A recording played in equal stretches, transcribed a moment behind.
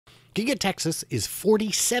Giga Texas is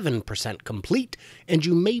 47% complete, and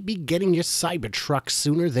you may be getting your CyberTruck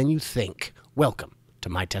sooner than you think. Welcome to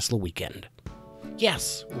My Tesla Weekend.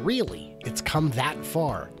 Yes, really, it's come that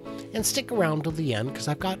far. And stick around till the end because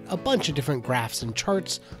I've got a bunch of different graphs and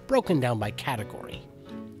charts broken down by category.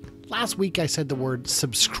 Last week I said the word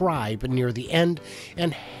subscribe near the end,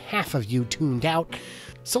 and half of you tuned out.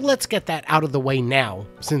 So let's get that out of the way now,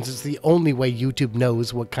 since it's the only way YouTube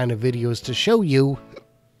knows what kind of videos to show you.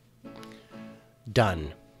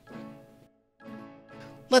 Done.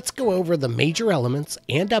 Let's go over the major elements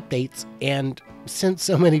and updates, and since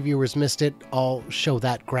so many viewers missed it, I'll show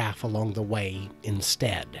that graph along the way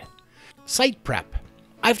instead. Site prep.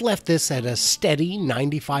 I've left this at a steady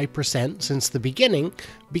 95% since the beginning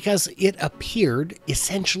because it appeared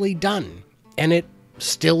essentially done, and it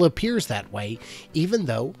still appears that way, even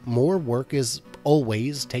though more work is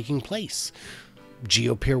always taking place.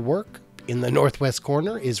 GeoPier work in the northwest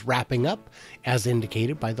corner is wrapping up, as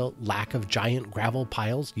indicated by the lack of giant gravel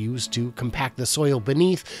piles used to compact the soil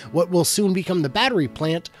beneath what will soon become the battery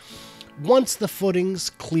plant. Once the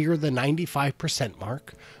footings clear the 95%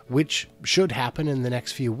 mark, which should happen in the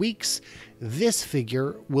next few weeks, this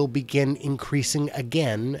figure will begin increasing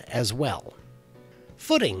again as well.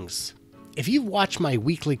 Footings. If you've watched my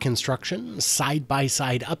weekly construction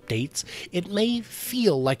side-by-side updates, it may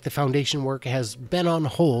feel like the foundation work has been on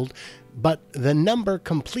hold, but the number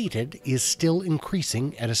completed is still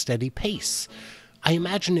increasing at a steady pace. I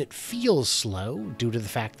imagine it feels slow due to the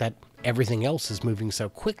fact that everything else is moving so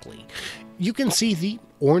quickly. You can see the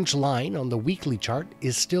orange line on the weekly chart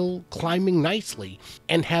is still climbing nicely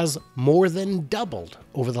and has more than doubled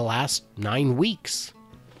over the last 9 weeks.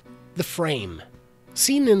 The frame.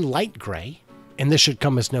 Seen in light gray, and this should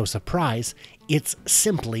come as no surprise, it's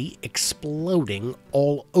simply exploding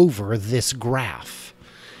all over this graph.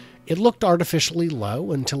 It looked artificially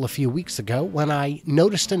low until a few weeks ago when I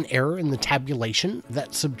noticed an error in the tabulation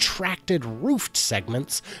that subtracted roofed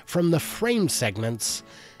segments from the frame segments,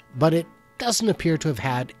 but it doesn't appear to have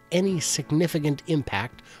had any significant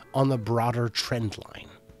impact on the broader trend line.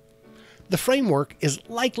 The framework is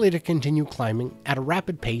likely to continue climbing at a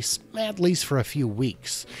rapid pace, at least for a few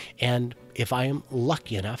weeks, and if I am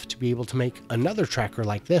lucky enough to be able to make another tracker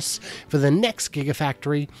like this for the next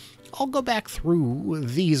Gigafactory, I'll go back through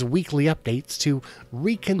these weekly updates to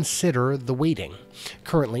reconsider the weighting.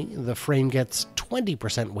 Currently, the frame gets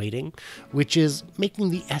 20% weighting, which is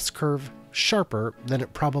making the S-curve sharper than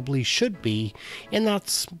it probably should be, and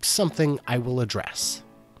that's something I will address.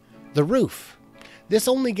 The roof. This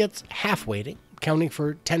only gets half weighting, counting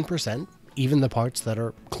for 10%, even the parts that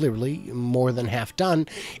are clearly more than half done,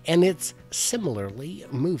 and it's similarly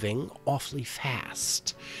moving awfully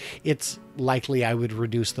fast. It's likely I would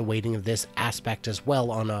reduce the weighting of this aspect as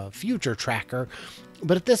well on a future tracker,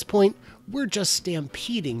 but at this point, we're just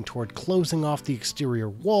stampeding toward closing off the exterior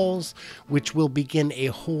walls, which will begin a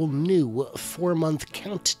whole new 4-month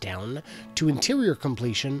countdown to interior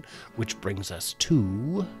completion, which brings us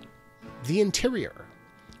to the interior.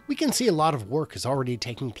 We can see a lot of work is already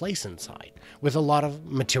taking place inside, with a lot of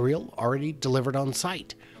material already delivered on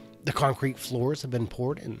site. The concrete floors have been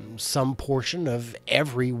poured in some portion of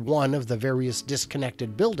every one of the various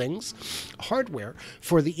disconnected buildings. Hardware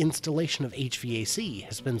for the installation of HVAC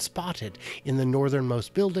has been spotted in the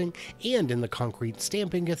northernmost building and in the concrete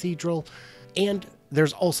stamping cathedral, and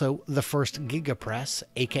there's also the first GigaPress,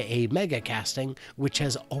 aka Mega Casting, which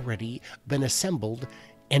has already been assembled.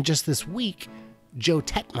 And just this week, Joe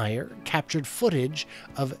Tetmeyer captured footage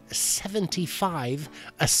of 75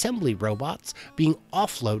 assembly robots being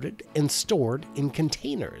offloaded and stored in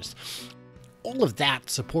containers. All of that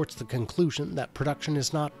supports the conclusion that production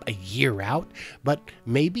is not a year out, but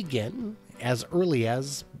may begin as early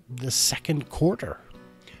as the second quarter.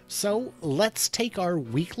 So let's take our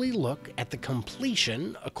weekly look at the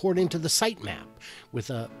completion according to the sitemap, with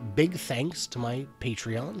a big thanks to my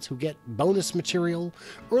Patreons who get bonus material,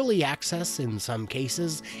 early access in some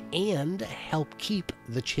cases, and help keep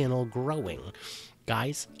the channel growing.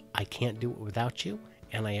 Guys, I can't do it without you,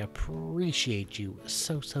 and I appreciate you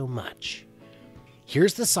so much.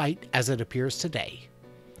 Here's the site as it appears today.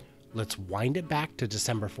 Let's wind it back to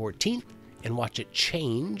December 14th and watch it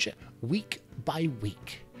change week by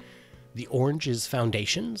week. The orange is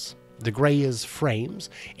foundations, the gray is frames,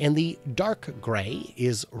 and the dark gray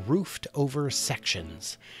is roofed over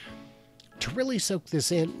sections. To really soak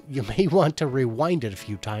this in, you may want to rewind it a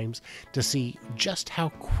few times to see just how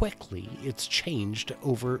quickly it's changed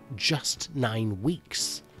over just 9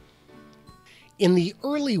 weeks. In the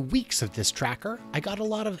early weeks of this tracker, I got a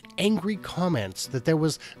lot of angry comments that there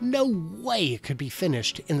was no way it could be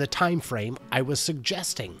finished in the time frame I was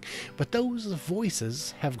suggesting, but those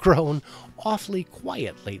voices have grown awfully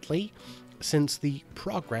quiet lately. Since the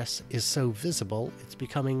progress is so visible, it's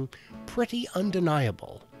becoming pretty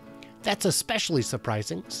undeniable. That's especially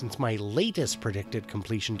surprising since my latest predicted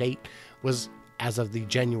completion date was as of the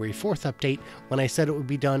January 4th update, when I said it would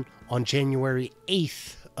be done on January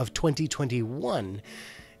 8th of 2021,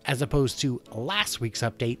 as opposed to last week's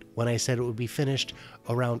update when I said it would be finished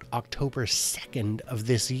around October 2nd of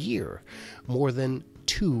this year, more than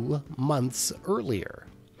 2 months earlier.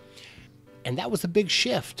 And that was a big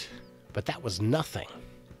shift, but that was nothing.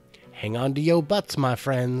 Hang on to your butts, my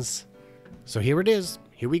friends. So here it is.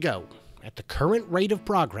 Here we go. At the current rate of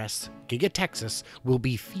progress, Giga Texas will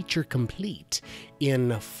be feature complete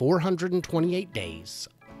in 428 days,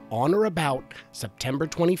 on or about September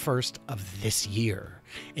 21st of this year.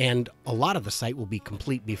 And a lot of the site will be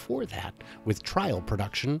complete before that, with trial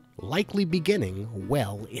production likely beginning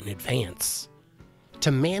well in advance.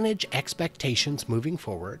 To manage expectations moving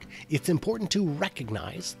forward, it's important to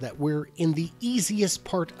recognize that we're in the easiest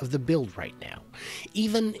part of the build right now.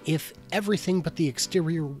 Even if everything but the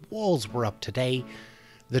exterior walls were up today,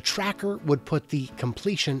 the tracker would put the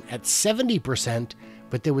completion at 70%,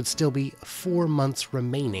 but there would still be 4 months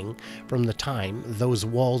remaining from the time those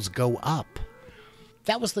walls go up.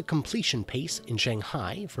 That was the completion pace in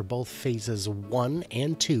Shanghai for both phases 1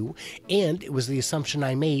 and 2, and it was the assumption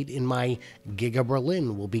I made in my Giga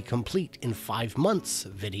Berlin will be complete in 5 months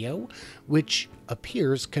video, which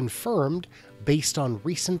appears confirmed based on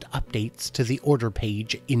recent updates to the order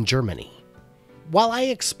page in Germany. While I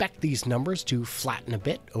expect these numbers to flatten a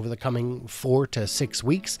bit over the coming 4 to 6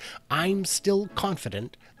 weeks, I'm still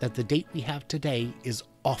confident that the date we have today is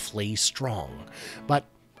awfully strong. But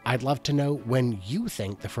I'd love to know when you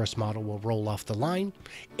think the first model will roll off the line,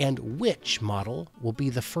 and which model will be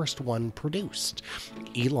the first one produced.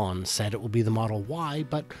 Elon said it will be the Model Y,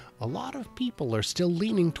 but a lot of people are still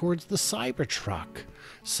leaning towards the CyberTruck.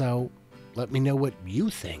 So let me know what you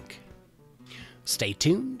think. Stay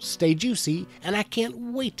tuned, stay juicy, and I can't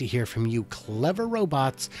wait to hear from you clever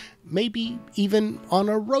robots, maybe even on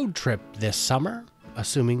a road trip this summer,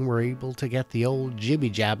 assuming we're able to get the old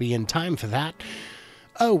jibby-jabby in time for that.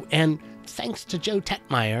 Oh, and thanks to Joe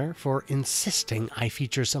Tetmeyer for insisting I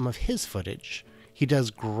feature some of his footage. He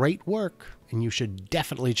does great work, and you should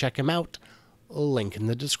definitely check him out. Link in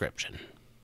the description.